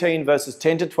chapter 18, verses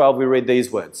 10 to 12, we read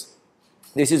these words.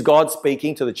 This is God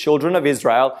speaking to the children of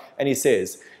Israel, and he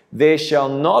says, "There shall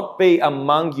not be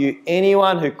among you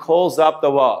anyone who calls up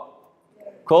the what?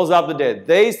 Calls up the dead.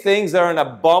 These things are an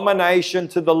abomination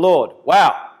to the Lord."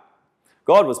 Wow.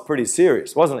 God was pretty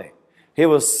serious, wasn't he? He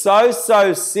was so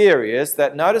serious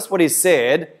that, notice what he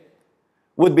said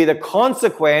would be the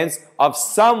consequence of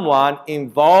someone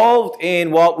involved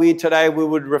in what we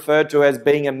would refer to as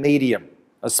being a medium,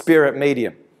 a spirit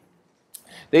medium.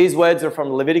 These words are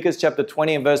from Leviticus chapter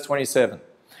 20 and verse 27.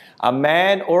 "A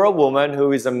man or a woman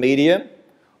who is a medium,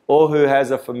 or who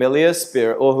has a familiar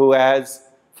spirit, or who has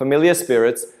familiar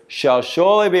spirits, shall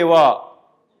surely be what?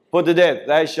 Put to death.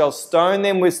 They shall stone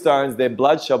them with stones, their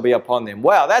blood shall be upon them."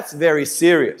 Wow, that's very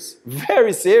serious.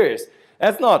 Very serious.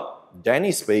 That's not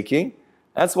Danny speaking.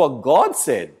 That's what God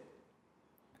said.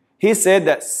 He said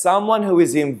that someone who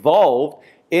is involved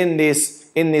in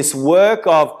this work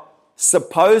of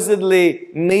supposedly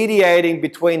mediating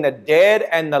between the dead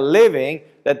and the living,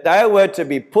 that they were to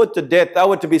be put to death, they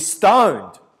were to be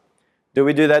stoned. Do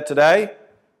we do that today?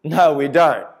 No, we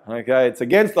don't. Okay, it's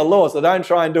against the law, so don't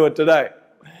try and do it today.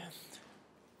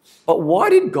 But why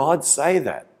did God say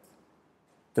that?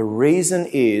 The reason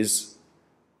is,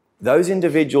 those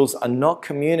individuals are not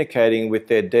communicating with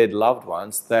their dead loved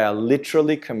ones. They are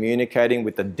literally communicating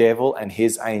with the devil and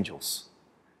his angels.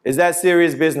 Is that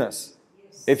serious business?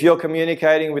 Yes. If you're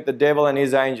communicating with the devil and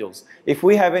his angels. If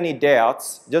we have any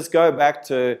doubts, just go back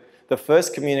to the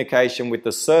first communication with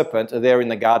the serpent there in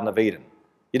the Garden of Eden.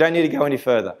 You don't need to go any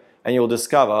further, and you'll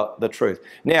discover the truth.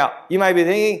 Now, you may be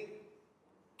thinking,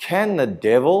 can the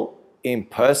devil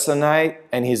impersonate,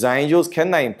 and his angels,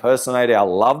 can they impersonate our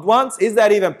loved ones? Is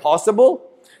that even possible?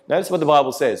 Notice what the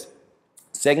Bible says.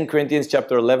 2 Corinthians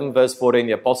chapter 11 verse 14,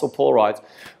 the Apostle Paul writes,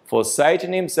 "For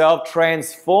Satan himself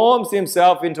transforms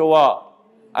himself into what?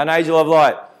 An angel of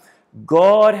light."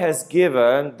 God has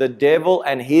given the devil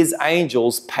and his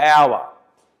angels power,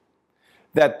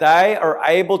 that they are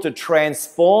able to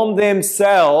transform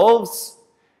themselves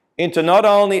into not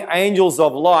only angels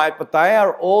of light, but they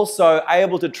are also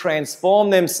able to transform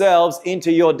themselves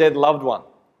into your dead loved one.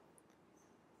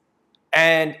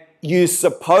 And you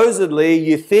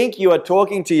think you are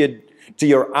talking to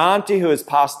your auntie who has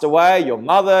passed away, your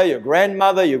mother, your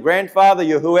grandmother, your grandfather,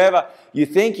 your whoever. You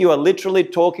think you are literally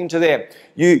talking to them.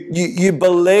 You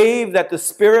believe that the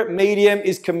spirit medium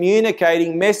is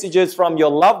communicating messages from your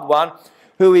loved one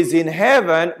who is in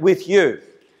heaven with you.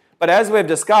 But as we've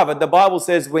discovered, the Bible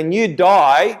says when you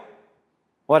die,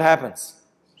 what happens?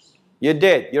 You're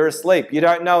dead. You're asleep. You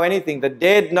don't know anything. The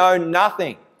dead know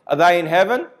nothing. Are they in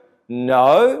heaven?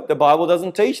 No, the Bible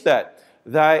doesn't teach that.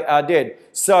 They are dead.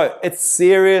 So it's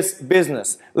serious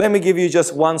business. Let me give you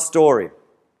just one story.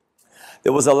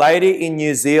 There was a lady in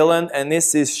New Zealand, and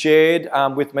this is shared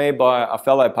with me by a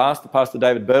fellow pastor, Pastor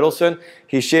David Bertelson.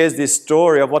 He shares this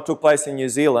story of what took place in New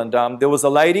Zealand. There was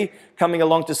a lady coming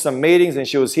along to some meetings, and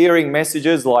she was hearing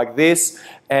messages like this,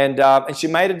 and she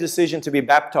made a decision to be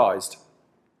baptized.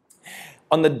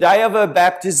 On the day of her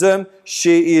baptism,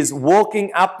 she is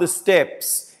walking up the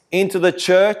steps into the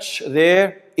church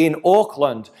there in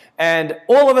Auckland, and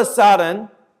all of a sudden,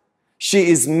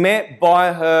 she is met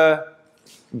by her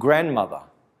grandmother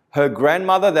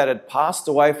that had passed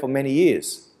away for many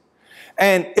years.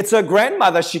 And it's her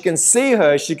grandmother. She can see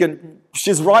her.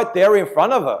 She's right there in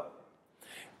front of her.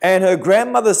 And her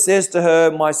grandmother says to her,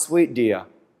 "My sweet dear,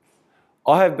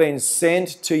 I have been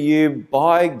sent to you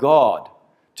by God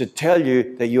to tell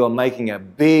you that you are making a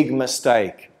big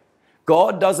mistake.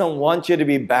 God doesn't want you to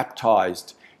be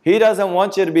baptized. He doesn't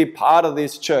want you to be part of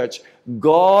this church.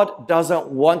 God doesn't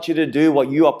want you to do what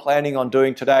you are planning on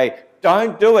doing today.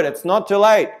 Don't do it. It's not too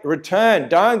late. Return.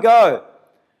 Don't go."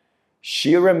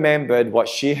 She remembered what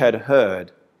she had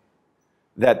heard,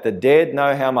 that the dead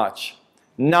know how much?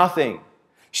 Nothing.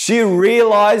 She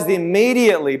realized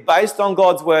immediately, based on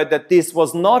God's word, that this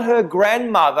was not her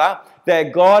grandmother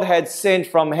that God had sent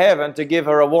from heaven to give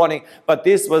her a warning, but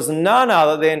this was none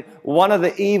other than one of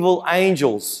the evil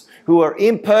angels who were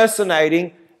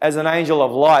impersonating as an angel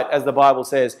of light, as the Bible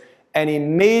says. And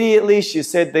immediately she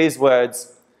said these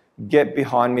words, "Get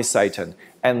behind me, Satan."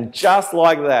 And just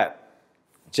like that,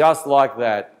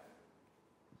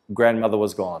 grandmother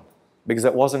was gone. Because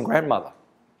it wasn't grandmother.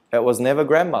 It was never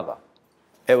grandmother.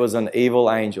 It was an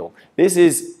evil angel. This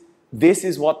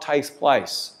is what takes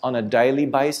place on a daily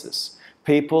basis.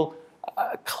 People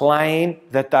claim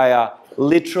that they are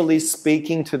literally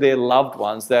speaking to their loved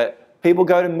ones, that people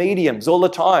go to mediums all the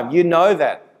time. You know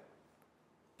that.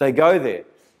 They go there.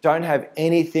 Don't have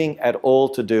anything at all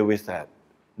to do with that.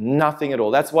 Nothing at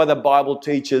all. That's why the Bible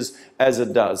teaches as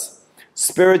it does.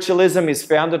 Spiritualism is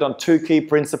founded on two key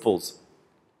principles.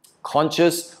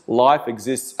 Conscious life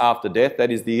exists after death, that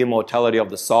is the immortality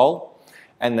of the soul,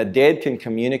 and the dead can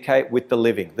communicate with the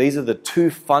living. These are the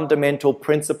two fundamental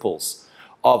principles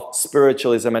of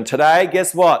spiritualism. And today,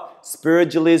 guess what?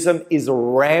 Spiritualism is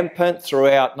rampant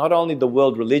throughout not only the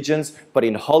world religions, but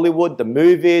in Hollywood, the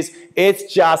movies.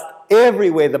 It's just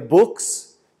everywhere. The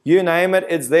books, you name it,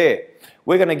 it's there.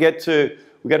 We're going to get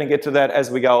to that as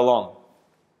we go along.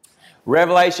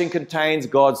 Revelation contains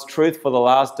God's truth for the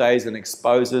last days and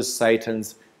exposes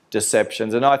Satan's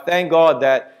deceptions. And I thank God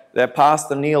that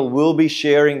Pastor Neil will be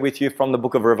sharing with you from the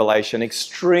book of Revelation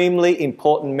extremely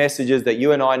important messages that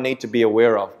you and I need to be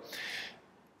aware of.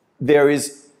 There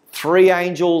is 3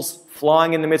 angels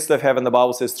flying in the midst of heaven. The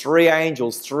Bible says 3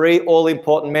 angels, 3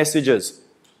 all-important messages.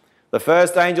 The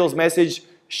first angel's message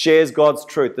shares God's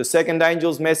truth. The second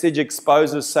angel's message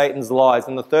exposes Satan's lies.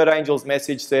 And the third angel's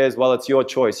message says, well, it's your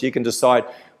choice. You can decide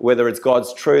whether it's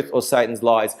God's truth or Satan's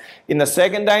lies. In the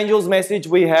second angel's message,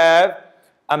 we have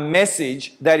a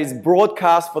message that is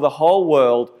broadcast for the whole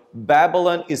world.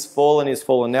 Babylon is fallen, is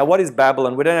fallen. Now, what is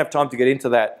Babylon? We don't have time to get into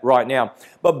that right now.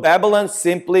 But Babylon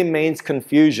simply means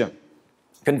confusion.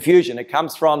 Confusion. It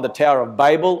comes from the Tower of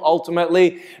Babel,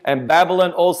 ultimately. And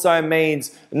Babylon also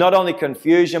means not only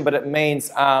confusion, but it means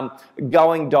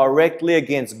going directly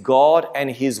against God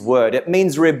and His Word. It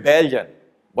means rebellion.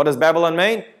 What does Babylon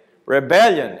mean?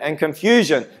 Rebellion and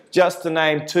confusion, just to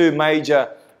name 2 major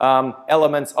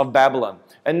elements of Babylon.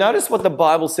 And notice what the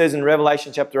Bible says in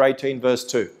Revelation chapter 18, verse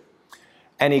 2.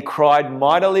 And he cried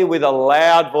mightily with a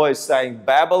loud voice, saying,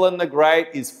 Babylon the Great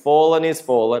is fallen,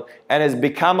 and has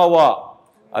become a what?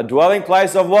 A dwelling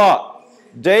place of what?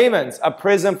 Demons, a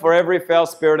prison for every foul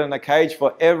spirit and a cage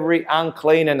for every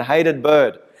unclean and hated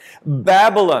bird.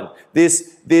 Babylon,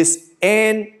 this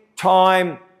end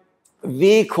time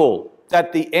vehicle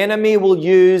that the enemy will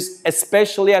use,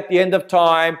 especially at the end of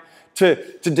time, to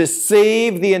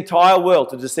deceive the entire world.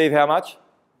 To deceive how much?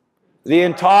 The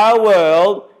entire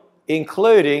world,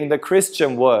 including the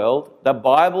Christian world. The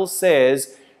Bible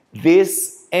says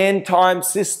this end time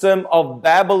system of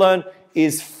Babylon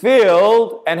is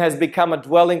filled and has become a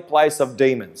dwelling place of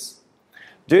demons.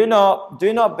 Do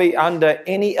not be under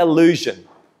any illusion.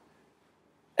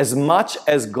 As much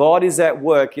as God is at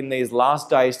work in these last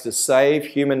days to save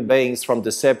human beings from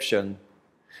deception,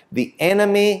 the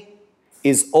enemy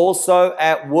is also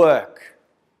at work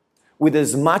with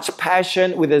as much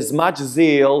passion, with as much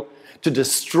zeal to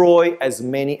destroy as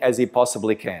many as he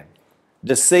possibly can.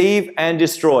 Deceive and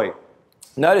destroy.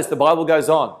 Notice the Bible goes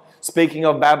on. Speaking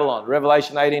of Babylon,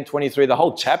 Revelation 18:23, the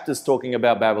whole chapter is talking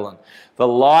about Babylon. The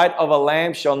light of a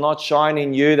lamp shall not shine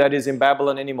in you, that is in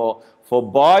Babylon anymore. For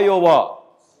by your what?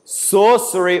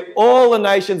 Sorcery, all the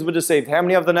nations were deceived. How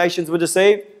many of the nations were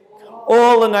deceived?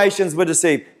 All the nations were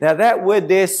deceived. Now that word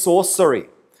there, sorcery,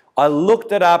 I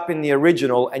looked it up in the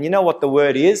original, and you know what the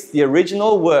word is? The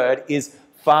original word is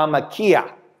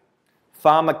pharmakia.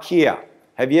 Pharmakia.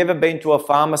 Have you ever been to a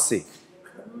pharmacy?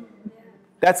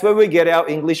 That's where we get our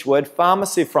English word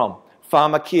pharmacy from,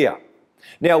 pharmakia.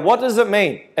 Now, what does it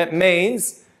mean? It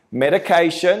means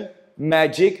medication,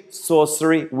 magic,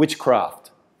 sorcery,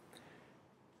 witchcraft.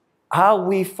 Are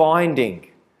we finding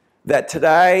that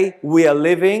today we are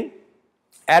living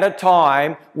at a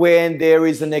time when there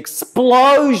is an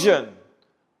explosion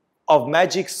of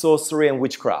magic, sorcery, and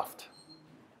witchcraft?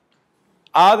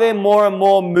 Are there more and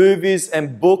more movies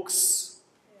and books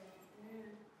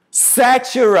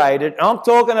saturated? I'm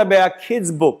talking about kids'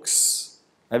 books.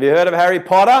 Have you heard of Harry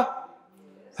Potter?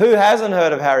 Who hasn't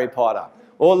heard of Harry Potter?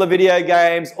 All the video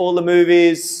games, all the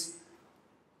movies.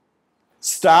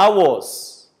 Star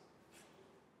Wars.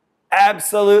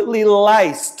 Absolutely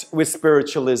laced with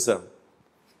spiritualism.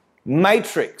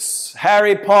 Matrix,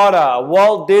 Harry Potter,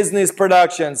 Walt Disney's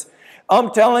productions.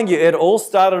 I'm telling you, it all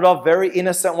started off very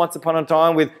innocent once upon a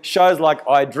time with shows like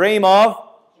I Dream of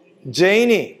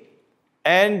Jeannie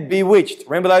and Bewitched.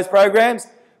 Remember those programs?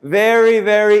 Very,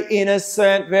 very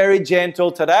innocent, very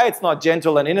gentle. Today, it's not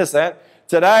gentle and innocent.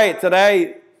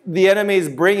 Today, the enemy is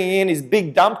bringing in his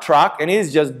big dump truck and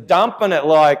he's just dumping it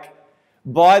like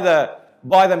by the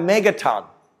megaton.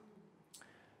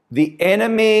 The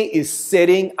enemy is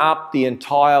setting up the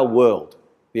entire world.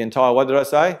 What did I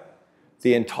say?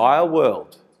 The entire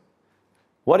world.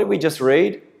 What did we just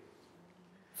read?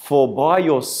 For by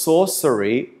your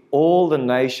sorcery, all the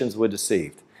nations were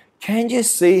deceived. Can you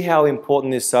see how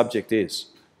important this subject is?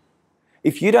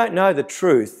 If you don't know the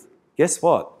truth, guess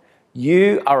what?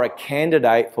 You are a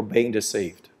candidate for being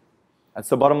deceived. That's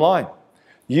the bottom line.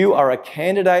 You are a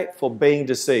candidate for being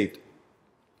deceived.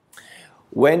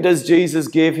 When does Jesus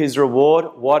give his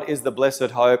reward? What is the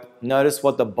blessed hope? Notice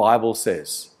what the Bible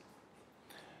says.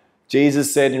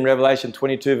 Jesus said in Revelation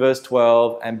 22 verse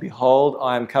 12, and behold,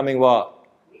 I am coming what?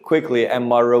 Quickly, and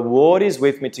my reward is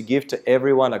with me to give to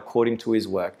everyone according to his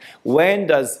work. When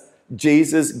does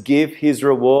Jesus give his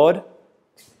reward?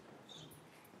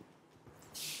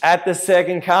 At the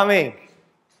second coming.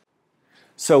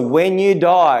 So when you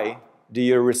die, do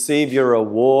you receive your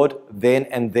reward then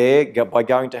and there by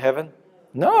going to heaven?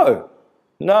 No.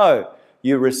 No.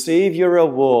 You receive your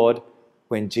reward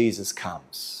when Jesus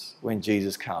comes. When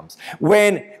Jesus comes.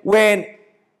 When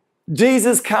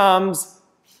Jesus comes,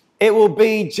 it will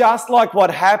be just like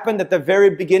what happened at the very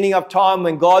beginning of time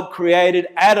when God created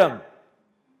Adam.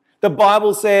 The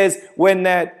Bible says when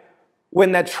that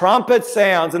trumpet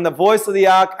sounds and the voice of the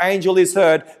archangel is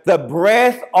heard, the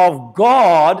breath of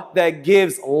God that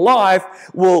gives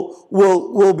life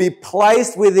will be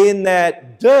placed within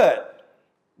that dirt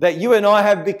that you and I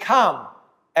have become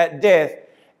at death,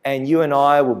 and you and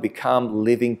I will become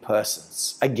living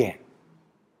persons again.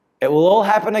 It will all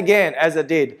happen again as it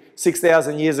did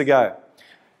 6,000 years ago.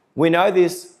 We know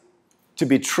this to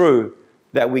be true,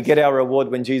 that we get our reward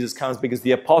when Jesus comes, because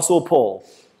the Apostle Paul,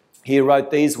 he wrote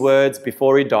these words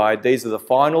before he died. These are the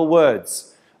final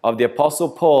words of the Apostle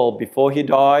Paul before he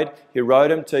died. He wrote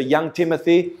them to young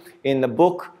Timothy in the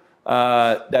book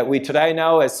that we today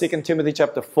know as 2 Timothy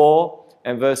chapter 4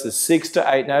 and verses 6 to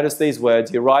 8. Notice these words.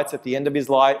 He writes at the end of his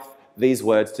life these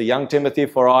words to young Timothy,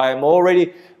 for I am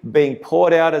already being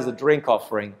poured out as a drink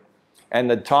offering,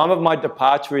 and the time of my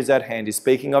departure is at hand. He's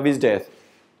speaking of his death,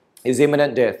 his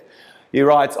imminent death. He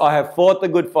writes, I have fought the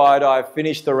good fight, I have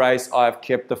finished the race, I have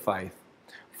kept the faith.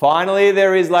 Finally,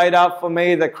 there is laid up for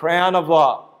me the crown of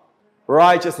what?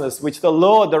 Righteousness, which the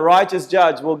Lord, the righteous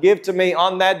judge, will give to me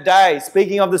on that day,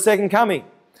 speaking of the second coming.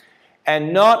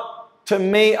 And not to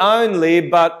me only,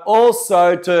 but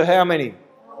also to how many?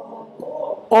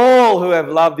 All who have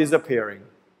loved his appearing.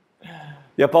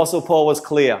 The Apostle Paul was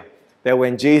clear that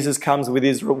when Jesus comes with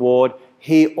his reward,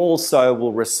 he also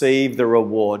will receive the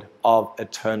reward of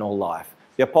eternal life.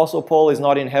 The Apostle Paul is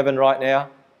not in heaven right now.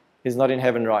 He's not in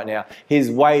heaven right now. He's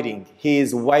waiting. He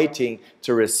is waiting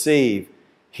to receive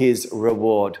his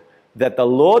reward that the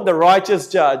Lord, the righteous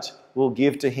judge, will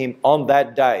give to him on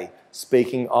that day,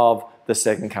 speaking of the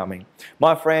second coming.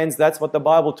 My friends, that's what the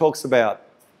Bible talks about.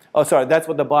 That's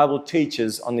what the Bible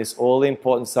teaches on this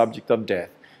all-important subject of death.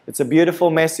 It's a beautiful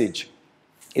message.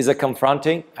 Is it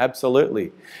confronting?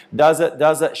 Absolutely. Does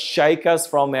it shake us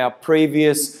from our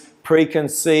previous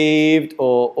preconceived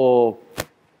or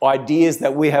ideas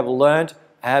that we have learned?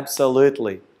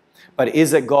 Absolutely. But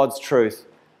is it God's truth?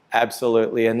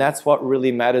 Absolutely. And that's what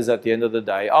really matters at the end of the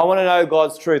day. I want to know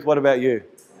God's truth. What about you?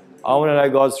 I want to know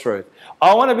God's truth.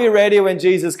 I want to be ready when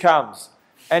Jesus comes.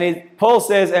 And Paul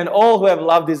says, and all who have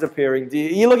loved his appearing. Are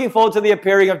you looking forward to the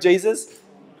appearing of Jesus?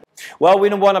 Well, we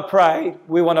want to pray.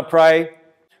 We want to pray.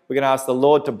 We're going to ask the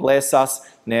Lord to bless us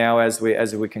now as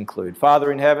we conclude.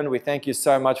 Father in heaven, we thank you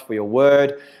so much for your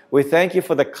word. We thank you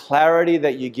for the clarity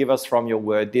that you give us from your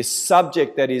word. This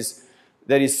subject that is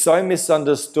so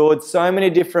misunderstood, so many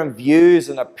different views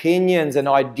and opinions and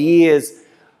ideas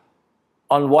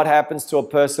on what happens to a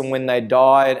person when they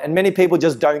die. And many people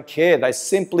just don't care. They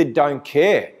simply don't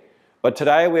care. But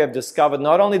today we have discovered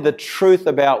not only the truth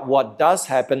about what does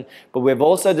happen, but we've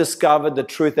also discovered the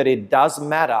truth that it does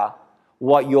matter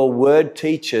what your word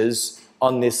teaches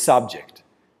on this subject.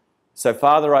 So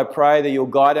Father, I pray that you'll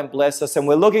guide and bless us. And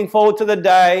we're looking forward to the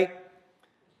day,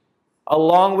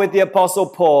 along with the Apostle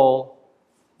Paul,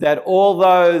 that all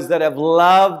those that have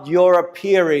loved your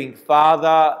appearing,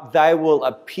 Father, they will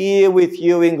appear with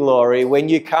you in glory when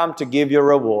you come to give your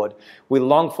reward. We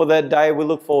long for that day. We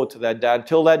look forward to that day.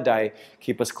 Until that day,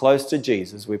 keep us close to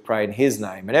Jesus. We pray in his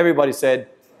name. And everybody said,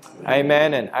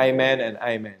 amen and amen and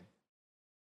amen.